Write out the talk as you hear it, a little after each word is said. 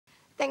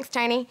Thanks,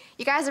 Tony.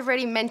 You guys have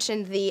already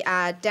mentioned the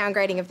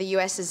downgrading of the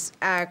US's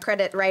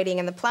credit rating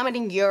and the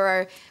plummeting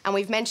euro, and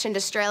we've mentioned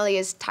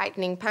Australia's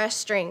tightening purse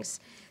strings.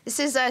 This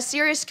is a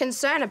serious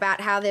concern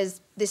about how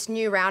this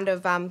new round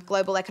of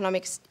global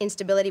economic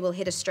instability will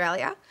hit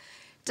Australia.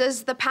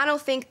 Does the panel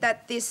think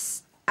that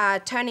this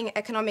turning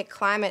economic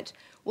climate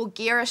will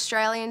gear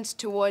Australians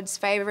towards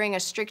favouring a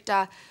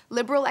stricter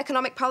liberal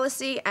economic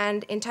policy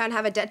and in turn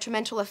have a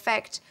detrimental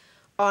effect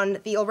on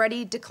the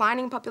already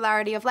declining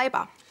popularity of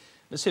Labor?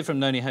 Let's hear from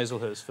Noni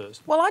Hazlehurst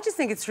first. Well, I just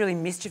think it's really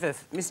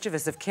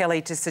mischievous of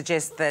Kelly to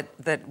suggest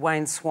that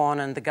Wayne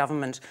Swan and the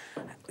government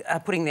are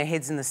putting their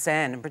heads in the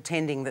sand and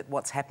pretending that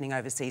what's happening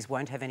overseas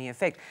won't have any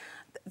effect.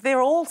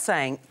 They're all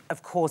saying,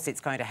 of course,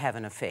 it's going to have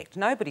an effect.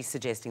 Nobody's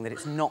suggesting that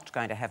it's not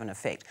going to have an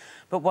effect.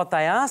 But what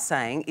they are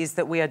saying is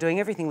that we are doing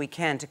everything we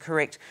can to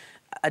correct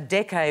a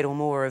decade or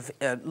more of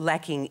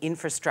lacking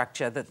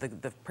infrastructure that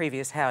the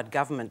previous Howard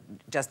government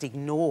just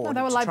ignored. No,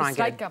 they were Labor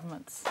state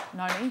governments,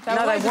 Noni.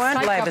 No, they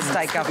weren't Labor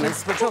state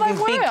governments. We're talking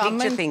big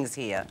picture things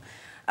here.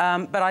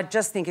 But I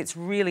just think it's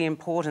really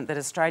important that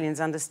Australians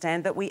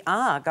understand that we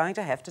are going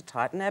to have to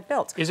tighten our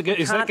belts. Is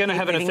that going to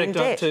have an effect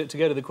on, to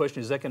go to the question,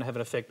 is that going to have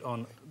an effect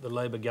on the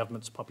Labor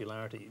government's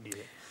popularity, do you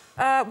think?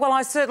 Well,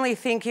 I certainly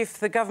think if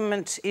the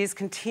government is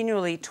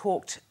continually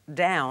talked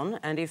down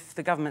and if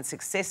the government's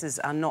successes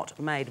are not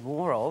made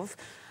more of,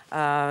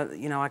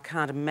 you know, I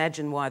can't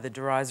imagine why the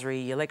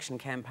derisory election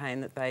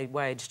campaign that they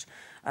waged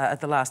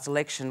at the last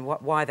election,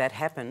 why that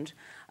happened.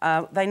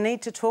 They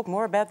need to talk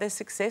more about their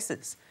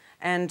successes.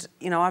 And,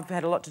 you know, I've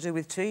had a lot to do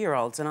with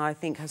 2-year-olds and I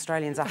think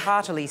Australians are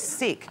heartily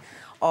sick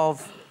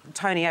of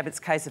Tony Abbott's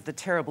case of the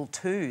terrible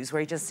twos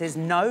where he just says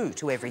no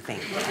to everything.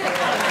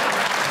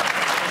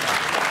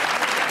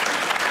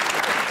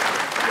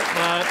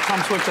 Tom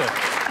Switzer.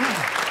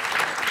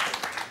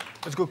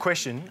 That's a good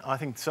question. I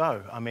think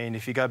so. I mean,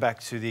 if you go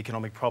back to the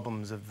economic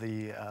problems of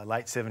the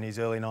late 70s,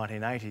 early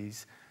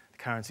 1980s, the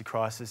currency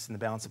crisis and the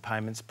balance of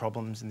payments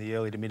problems in the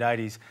early to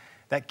mid-80s,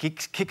 that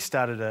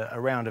kick-started a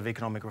round of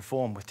economic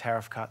reform with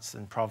tariff cuts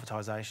and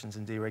privatisations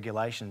and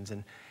deregulations.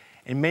 And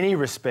in many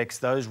respects,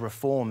 those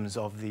reforms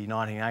of the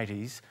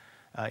 1980s,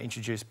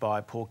 introduced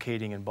by Paul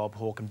Keating and Bob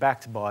Hawke and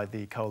backed by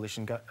the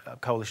coalition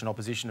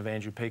opposition of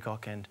Andrew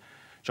Peacock and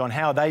John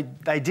Howard,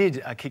 they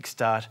did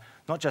kick-start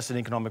not just an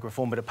economic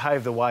reform, but it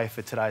paved the way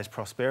for today's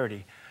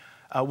prosperity.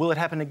 Will it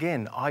happen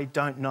again? I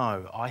don't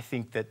know. I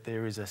think that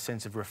there is a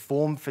sense of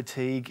reform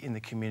fatigue in the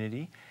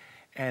community,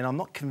 and I'm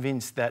not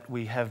convinced that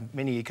we have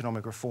many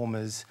economic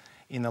reformers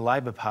in the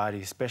Labor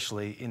Party,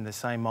 especially in the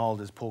same mould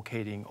as Paul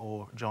Keating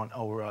or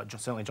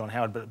certainly John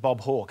Howard, but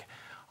Bob Hawke.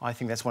 I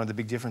think that's one of the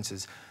big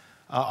differences.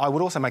 I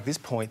would also make this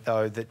point,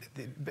 though, that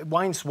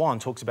Wayne Swan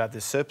talks about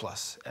this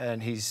surplus,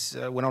 and he's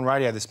went on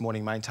radio this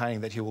morning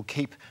maintaining that he will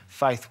keep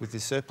faith with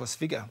this surplus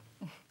figure.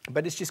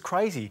 But it's just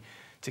crazy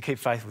to keep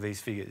faith with these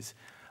figures.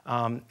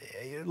 A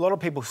lot of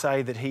people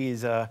say that he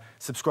is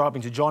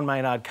subscribing to John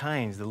Maynard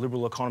Keynes, the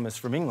liberal economist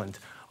from England.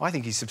 I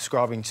think he's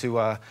subscribing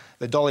to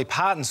the Dolly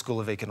Parton School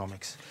of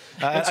Economics,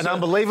 an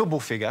unbelievable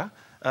figure,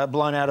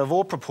 blown out of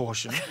all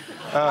proportion,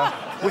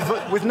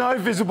 with no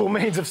visible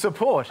means of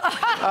support.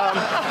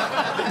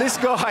 This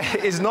guy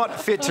is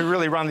not fit to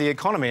really run the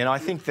economy, and I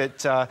think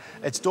that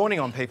it's dawning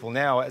on people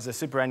now as the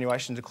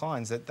superannuation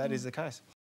declines that that is the case.